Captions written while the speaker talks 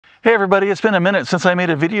Hey everybody, it's been a minute since I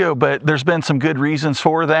made a video, but there's been some good reasons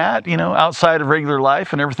for that. You know, outside of regular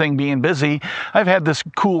life and everything being busy, I've had this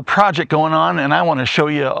cool project going on and I want to show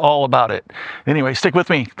you all about it. Anyway, stick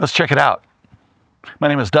with me. Let's check it out. My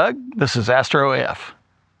name is Doug. This is Astro AF.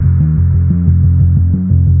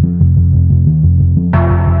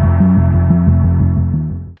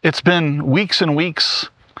 It's been weeks and weeks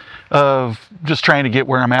of just trying to get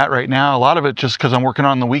where I'm at right now. A lot of it just because I'm working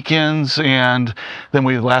on the weekends, and then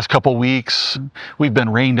the last couple weeks we've been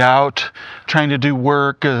rained out trying to do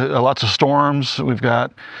work, lots of storms, we've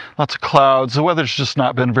got lots of clouds. The weather's just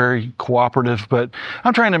not been very cooperative, but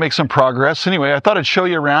I'm trying to make some progress. Anyway, I thought I'd show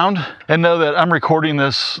you around and know that I'm recording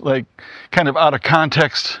this like kind of out of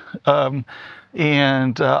context,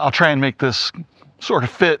 and I'll try and make this sort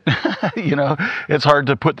of fit. You know, it's hard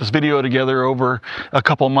to put this video together over a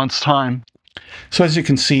couple months time. So as you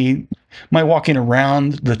can see, my walking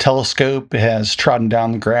around the telescope has trodden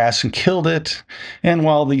down the grass and killed it. And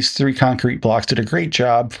while these 3 concrete blocks did a great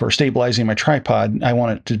job for stabilizing my tripod, I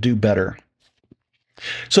want it to do better.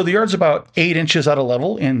 So the yard's about 8 inches out of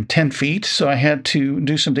level in 10 feet. So I had to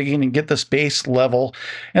do some digging and get this base level,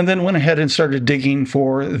 and then went ahead and started digging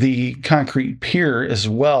for the concrete pier as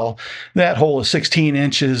well. That hole is 16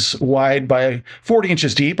 inches wide by 40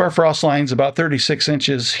 inches deep. Our frost line's about 36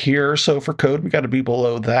 inches here. So for code, we got to be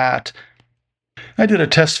below that. I did a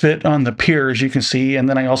test fit on the pier, as you can see, and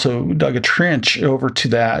then I also dug a trench over to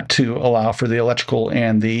that to allow for the electrical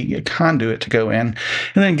and the conduit to go in,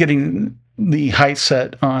 and then getting the height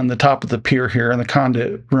set on the top of the pier here and the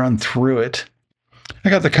conduit run through it. I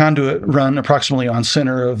got the conduit run approximately on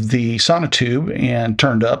center of the sonotube and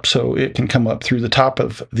turned up so it can come up through the top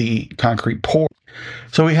of the concrete pour.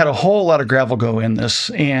 So we had a whole lot of gravel go in this,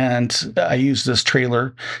 and I used this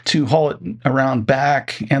trailer to haul it around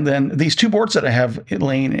back. And then these 2 boards that I have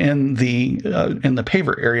laying in the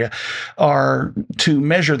paver area are to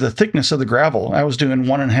measure the thickness of the gravel. I was doing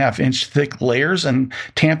 1.5 inch thick layers and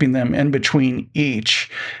tamping them in between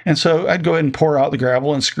each. And so I'd go ahead and pour out the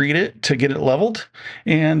gravel and screed it to get it leveled,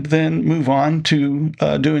 and then move on to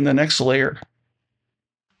doing the next layer.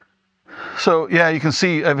 So yeah, you can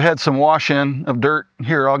see I've had some wash in of dirt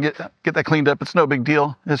here. I'll get that cleaned up. It's no big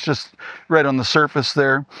deal. It's just right on the surface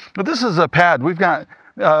there. But this is a pad. We've got,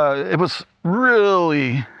 it was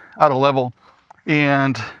really out of level.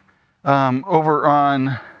 And over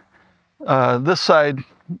on this side,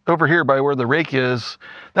 over here by where the rake is,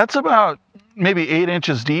 that's about maybe 8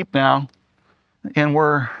 inches deep now. And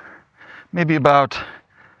we're maybe about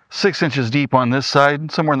 6 inches deep on this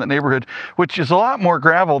side, somewhere in that neighborhood, which is a lot more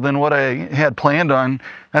gravel than what I had planned on.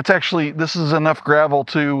 That's actually, this is enough gravel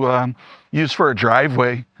to use for a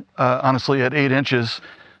driveway. Honestly, at 8 inches,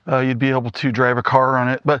 you'd be able to drive a car on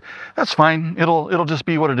it, but that's fine. It'll just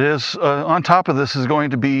be what it is. On top of this is going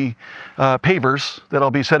to be pavers that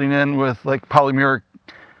I'll be setting in with like polymeric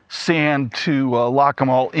sand to lock them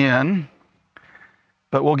all in.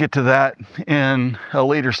 But we'll get to that in a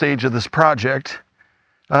later stage of this project.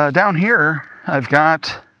 Down here, I've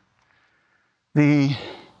got the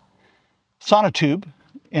Sonotube,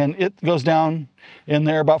 and it goes down in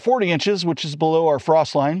there about 40 inches, which is below our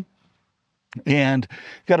frost line. And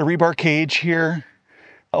got a rebar cage here,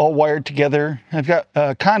 all wired together. I've got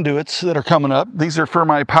conduits that are coming up. These are for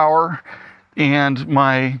my power and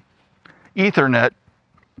my Ethernet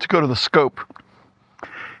to go to the scope.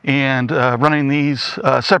 And running these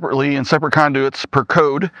separately in separate conduits per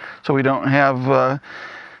code, so we don't have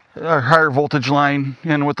our higher voltage line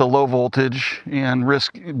in with the low voltage and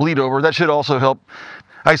risk bleed over. That should also help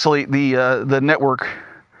isolate the network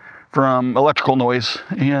from electrical noise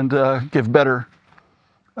and give better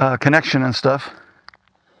connection and stuff.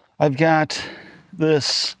 I've got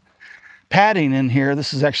this padding in here.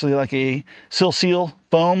 This is actually like a seal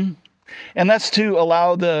foam, and that's to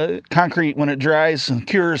allow the concrete, when it dries and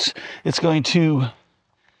cures, it's going to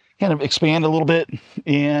kind of expand a little bit,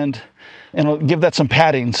 and it'll give that some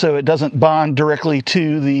padding so it doesn't bond directly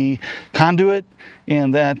to the conduit,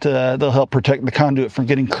 and that they'll help protect the conduit from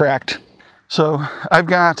getting cracked. So I've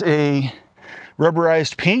got a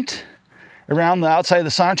rubberized paint around the outside of the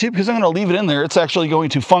sonotube because I'm going to leave it in there. It's actually going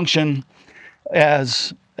to function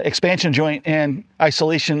as expansion joint and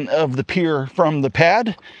isolation of the pier from the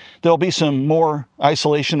pad. There'll be some more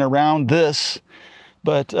isolation around this,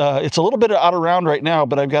 but it's a little bit out of round right now,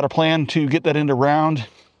 but I've got a plan to get that into round.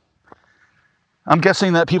 I'm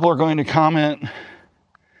guessing that people are going to comment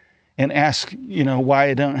and ask, you know, why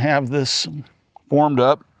I don't have this formed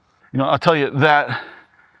up. You know, I'll tell you that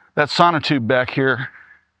sonotube back here,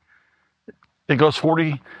 It goes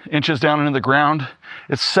 40 inches down into the ground.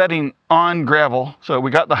 It's setting on gravel. So we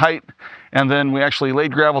got the height, and then we actually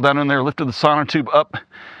laid gravel down in there, lifted the Sonotube up,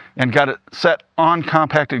 and got it set on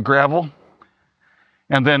compacted gravel.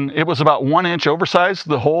 And then it was about 1 inch oversized,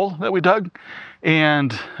 the hole that we dug.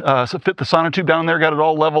 And so fit the Sonotube down there, got it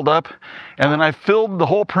all leveled up. And then I filled the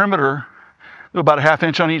whole perimeter, about a ½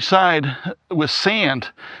 inch on each side, with sand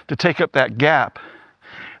to take up that gap.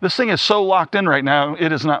 This thing is so locked in right now,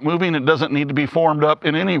 it is not moving. It doesn't need to be formed up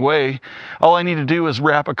in any way. All I need to do is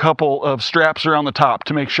wrap a couple of straps around the top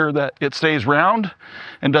to make sure that it stays round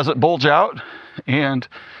and doesn't bulge out. And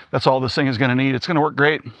that's all this thing is going to need. It's going to work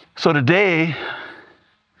great. So today,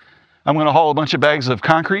 I'm going to haul a bunch of bags of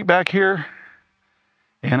concrete back here,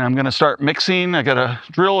 and I'm going to start mixing. I got a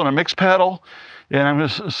drill and a mix paddle, and I'm going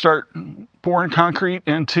to start pouring concrete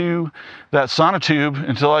into that Sonotube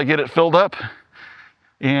until I get it filled up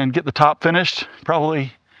and get the top finished.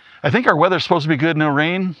 Probably, I think our weather's supposed to be good, no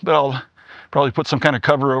rain, but I'll probably put some kind of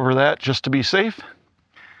cover over that just to be safe.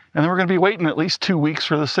 And then we're going to be waiting at least 2 weeks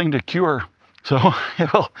for this thing to cure. So,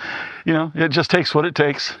 it just takes what it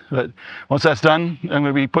takes. But once that's done, I'm going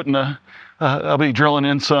to be putting I'll be drilling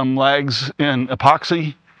in some lags in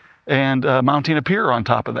epoxy and mounting a pier on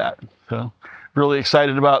top of that. So, really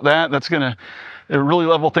excited about that. That's going to really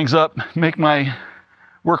level things up, make my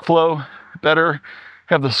workflow better,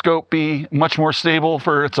 have the scope be much more stable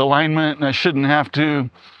for its alignment, and I shouldn't have to,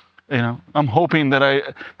 I'm hoping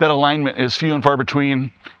that that alignment is few and far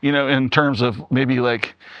between, in terms of maybe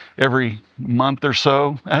like every month or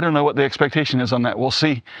so. I don't know what the expectation is on that. We'll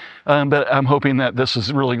see. But I'm hoping that this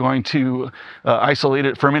is really going to isolate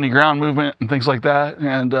it from any ground movement and things like that.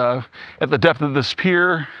 And at the depth of this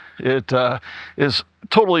pier, it is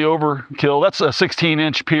totally overkill. That's a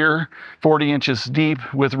 16-inch pier, 40 inches deep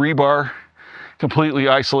with rebar, completely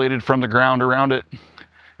isolated from the ground around it.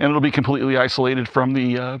 And it'll be completely isolated from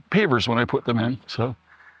the pavers when I put them in. So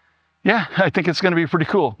yeah, I think it's going to be pretty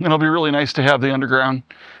cool. And it'll be really nice to have the underground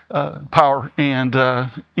power and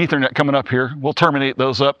Ethernet coming up here. We'll terminate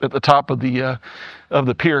those up at the top of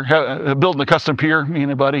the pier. Building a custom pier, me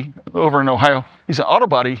and a buddy over in Ohio. He's an auto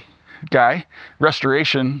body guy,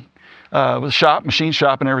 restoration, with shop, machine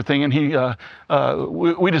shop and everything. And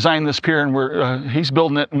we designed this pier, and he's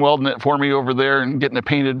building it and welding it for me over there and getting it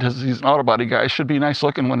painted because he's an auto body guy. It should be nice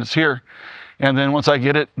looking when it's here. And then once I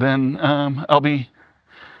get it, then I'll be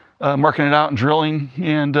marking it out and drilling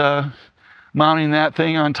and mounting that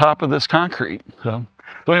thing on top of this concrete. So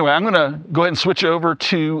anyway, I'm going to go ahead and switch over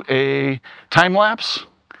to a time lapse,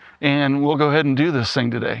 and we'll go ahead and do this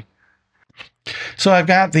thing today. So I've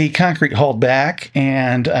got the concrete hauled back,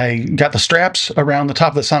 and I got the straps around the top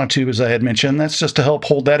of the Sonotube, as I had mentioned. That's just to help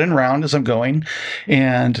hold that in round as I'm going.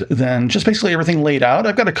 And then just basically everything laid out.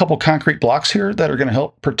 I've got a couple concrete blocks here that are going to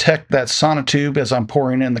help protect that Sonotube as I'm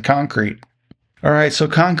pouring in the concrete. All right, so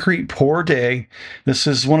concrete pour day. This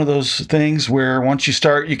is one of those things where once you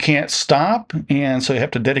start, you can't stop. And so you have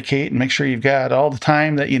to dedicate and make sure you've got all the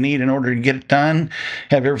time that you need in order to get it done,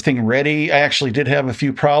 have everything ready. I actually did have a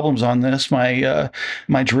few problems on this.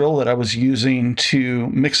 My drill that I was using to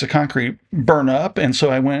mix the concrete burn up. And so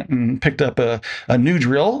I went and picked up a new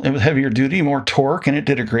drill. It was heavier duty, more torque, and it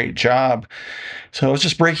did a great job. So I was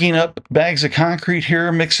just breaking up bags of concrete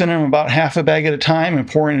here, mixing them about half a bag at a time and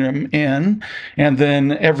pouring them in. And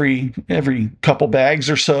then every couple bags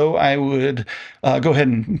or so, I would go ahead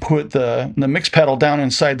and put the mix paddle down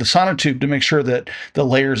inside the Sonotube to make sure that the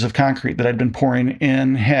layers of concrete that I'd been pouring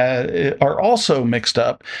in are also mixed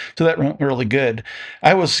up. So that went really good.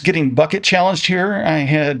 I was getting bucket challenged here. I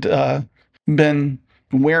had been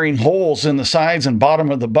wearing holes in the sides and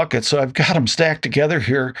bottom of the bucket, so I've got them stacked together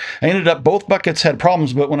here. I ended up, both buckets had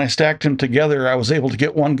problems, but when I stacked them together, I was able to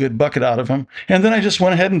get one good bucket out of them. And then I just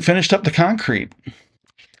went ahead and finished up the concrete.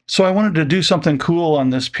 So I wanted to do something cool on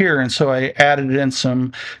this pier, and so I added in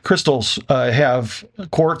some crystals. I have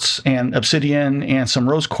quartz and obsidian and some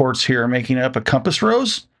rose quartz here, making up a compass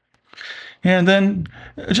rose. And then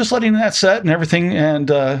just letting that set and everything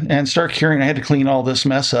and start curing. I had to clean all this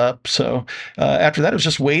mess up. So after that, it was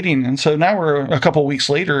just waiting. And so now we're a couple weeks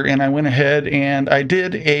later, and I went ahead and I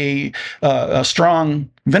did a strong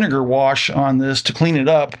vinegar wash on this to clean it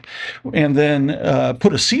up, and then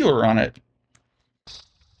put a sealer on it.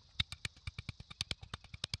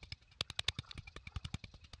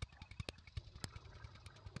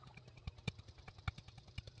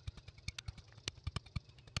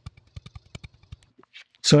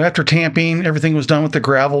 So after tamping, everything was done with the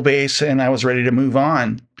gravel base, and I was ready to move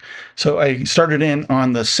on. So I started in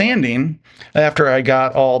on the sanding after I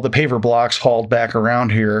got all the paver blocks hauled back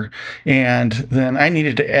around here. And then I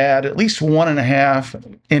needed to add at least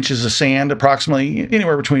 1.5 inches of sand, approximately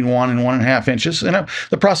anywhere between 1 and 1.5 inches. And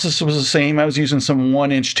the process was the same. I was using some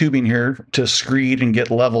 1-inch tubing here to screed and get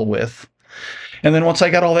level with. And then once I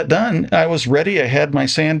got all that done, I was ready. I had my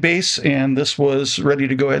sand base, and this was ready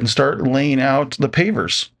to go ahead and start laying out the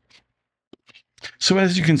pavers. So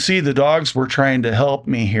as you can see, the dogs were trying to help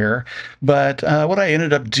me here, but what I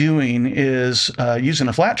ended up doing is using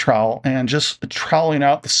a flat trowel and just troweling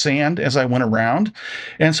out the sand as I went around.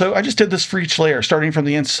 And so I just did this for each layer, starting from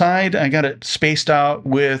the inside. I got it spaced out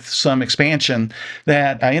with some expansion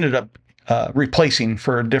that I ended up replacing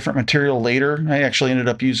for a different material later. I actually ended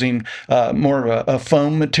up using more of a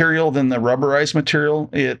foam material than the rubberized material.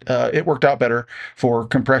 It worked out better for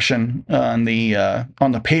compression on the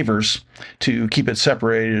pavers to keep it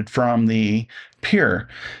separated from the pier.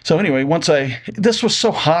 So anyway, this was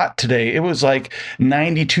so hot today. It was like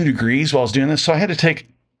 92 degrees while I was doing this, so I had to take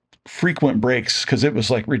frequent breaks because it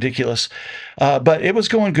was like ridiculous, but it was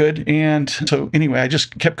going good. And so anyway, I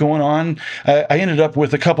just kept going on. I ended up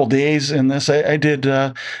with a couple days in this. I did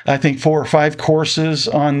I think 4 or 5 courses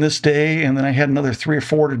on this day, and then I had another 3 or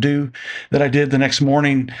 4 to do that I did the next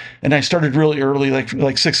morning. And I started really early,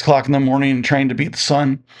 like 6 o'clock in the morning, trying to beat the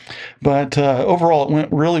sun. But overall, it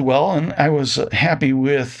went really well, and I was happy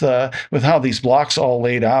with how these blocks all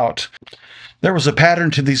laid out. There was a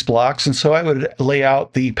pattern to these blocks, and so I would lay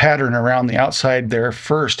out the pattern around the outside there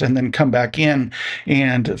first and then come back in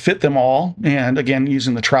and fit them all. And again,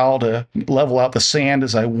 using the trowel to level out the sand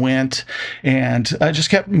as I went. And I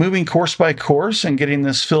just kept moving course by course and getting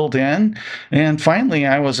this filled in. And finally,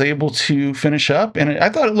 I was able to finish up, and I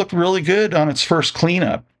thought it looked really good on its first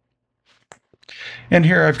cleanup. And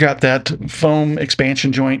here I've got that foam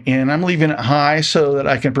expansion joint in. I'm leaving it high so that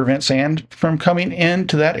I can prevent sand from coming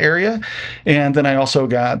into that area. And then I also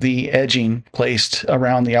got the edging placed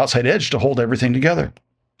around the outside edge to hold everything together.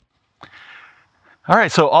 All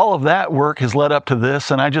right, so all of that work has led up to this,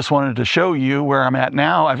 and I just wanted to show you where I'm at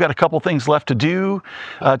now. I've got a couple things left to do.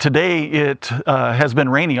 Today it has been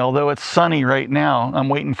rainy, although it's sunny right now. I'm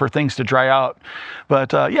waiting for things to dry out.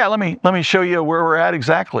 But yeah, let me show you where we're at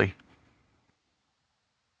exactly.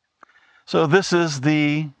 So this is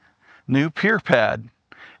the new pier pad,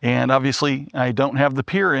 and obviously I don't have the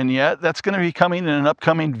pier in yet. That's going to be coming in an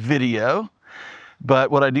upcoming video, but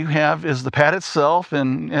what I do have is the pad itself,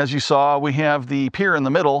 and as you saw, we have the pier in the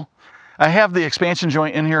middle. I have the expansion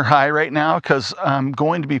joint in here high right now because I'm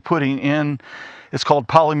going to be putting in, it's called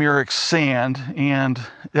polymeric sand, and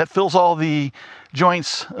that fills all the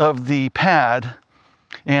joints of the pad,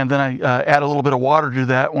 and then I add a little bit of water to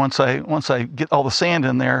that once I get all the sand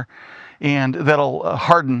in there. And that'll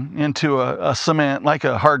harden into a cement, like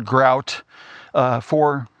a hard grout,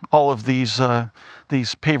 for all of these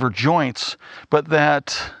paver joints. But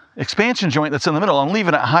that expansion joint that's in the middle, I'm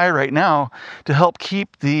leaving it high right now to help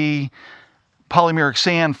keep the polymeric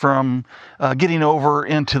sand from getting over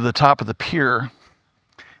into the top of the pier.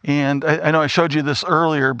 And I know I showed you this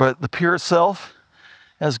earlier, but the pier itself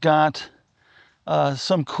has got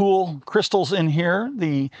some cool crystals in here.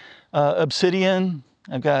 The obsidian,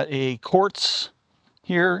 I've got a quartz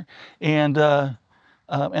here, and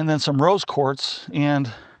then some rose quartz.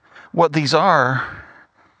 And what these are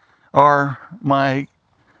my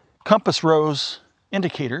compass rose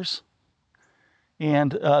indicators.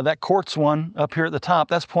 And that quartz one up here at the top,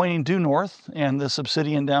 that's pointing due north, and this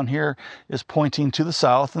obsidian down here is pointing to the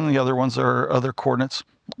south, and the other ones are other coordinates.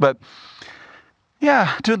 But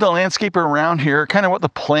yeah, doing the landscape around here, kind of what the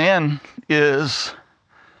plan is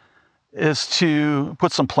to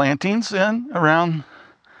put some plantings in around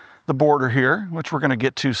the border here, which we're going to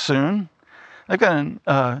get to soon. I've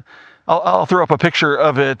got I'll throw up a picture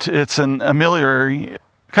of it. It's an Armillary,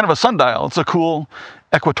 kind of a sundial. It's a cool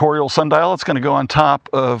equatorial sundial. It's going to go on top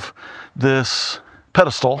of this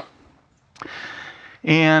pedestal.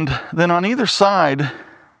 And then on either side,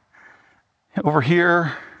 over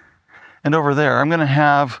here and over there, I'm going to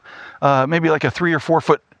have maybe like a 3 or 4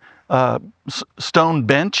 foot stone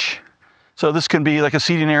bench. So this can be like a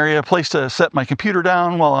seating area, a place to set my computer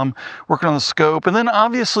down while I'm working on the scope. And then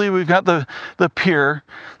obviously we've got the pier.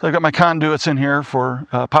 So I've got my conduits in here for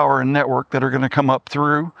power and network that are going to come up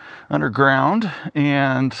through underground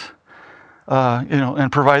and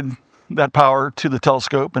and provide that power to the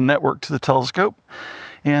telescope and network to the telescope.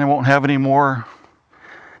 And I won't have any more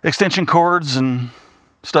extension cords and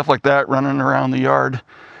stuff like that running around the yard.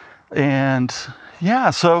 And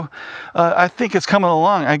yeah, so I think it's coming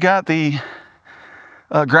along. I got the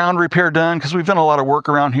ground repair done, because we've done a lot of work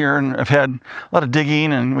around here, and I've had a lot of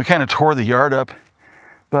digging, and we kind of tore the yard up.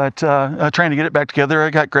 But trying to get it back together. I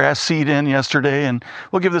got grass seed in yesterday, and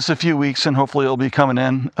we'll give this a few weeks, and hopefully it'll be coming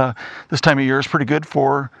in. This time of year is pretty good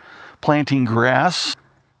for planting grass.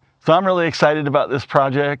 So I'm really excited about this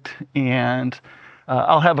project, and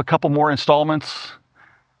I'll have a couple more installments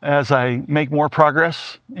as I make more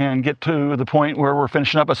progress and get to the point where we're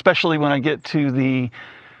finishing up, especially when I get to the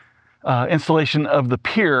installation of the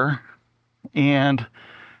pier. And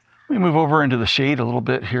let me move over into the shade a little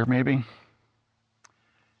bit here, maybe.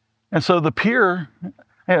 And so the pier,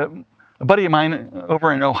 a buddy of mine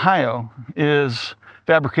over in Ohio is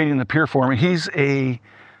fabricating the pier for me. He's a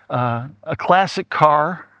classic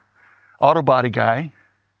car auto body guy,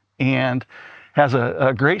 and has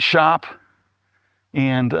a great shop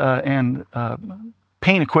and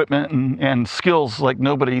paint equipment and skills like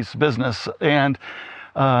nobody's business. And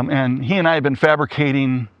he and I have been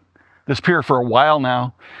fabricating this pier for a while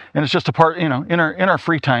now, and it's just a part, in our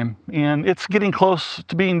free time, and it's getting close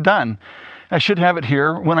to being done. I should have it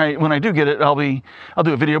here when I do get it. I'll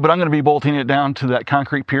do a video, but I'm going to be bolting it down to that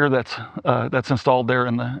concrete pier that's installed there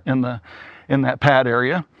in that pad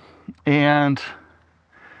area, and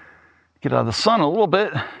get out of the sun a little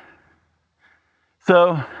bit.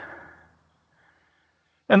 So.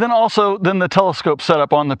 And then also the telescope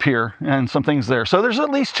setup on the pier and some things there. So there's at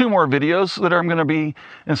least 2 more videos that I'm going to be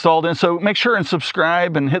installed in. So make sure and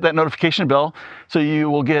subscribe and hit that notification bell so you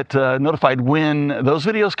will get notified when those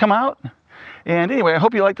videos come out. And anyway, I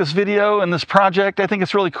hope you like this video and this project. I think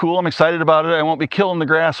it's really cool. I'm excited about it. I won't be killing the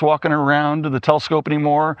grass walking around the telescope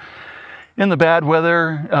anymore in the bad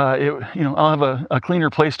weather. I'll have a cleaner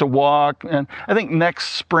place to walk. And I think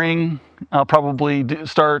next spring I'll probably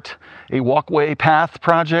start a walkway path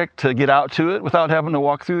project to get out to it without having to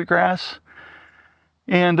walk through the grass,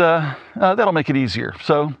 and that'll make it easier.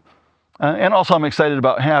 So, and also I'm excited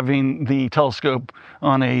about having the telescope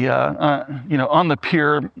on on the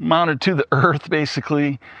pier, mounted to the earth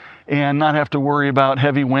basically, and not have to worry about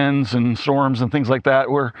heavy winds and storms and things like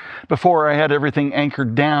that. Where before I had everything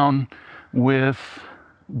anchored down with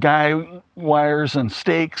guy wires and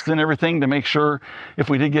stakes and everything to make sure if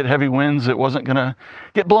we did get heavy winds, it wasn't going to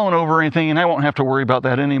get blown over or anything, and I won't have to worry about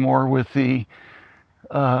that anymore with the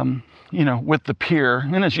with the pier.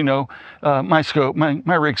 And as you know, my scope,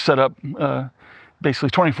 my rig set up basically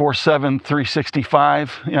 24/7,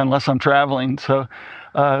 365, unless I'm traveling. So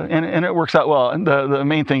and it works out well. And the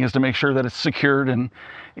main thing is to make sure that it's secured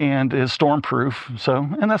and is storm proof. So,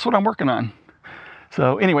 and that's what I'm working on.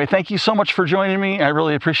 So anyway, thank you so much for joining me. I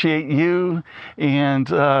really appreciate you, and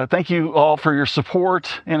thank you all for your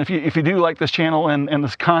support. And if you do like this channel and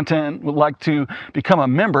this content, would like to become a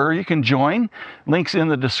member, you can join. Links in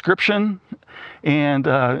the description. And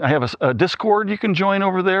I have a Discord you can join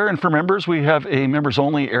over there. And for members, we have a members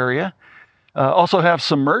only area. Also have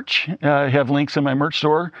some merch. I have links in my merch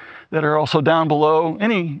store that are also down below.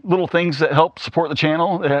 Any little things that help support the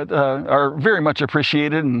channel that are very much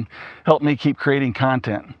appreciated and help me keep creating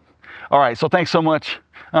content. All right, so thanks so much.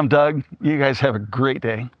 I'm Doug. You guys have a great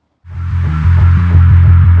day.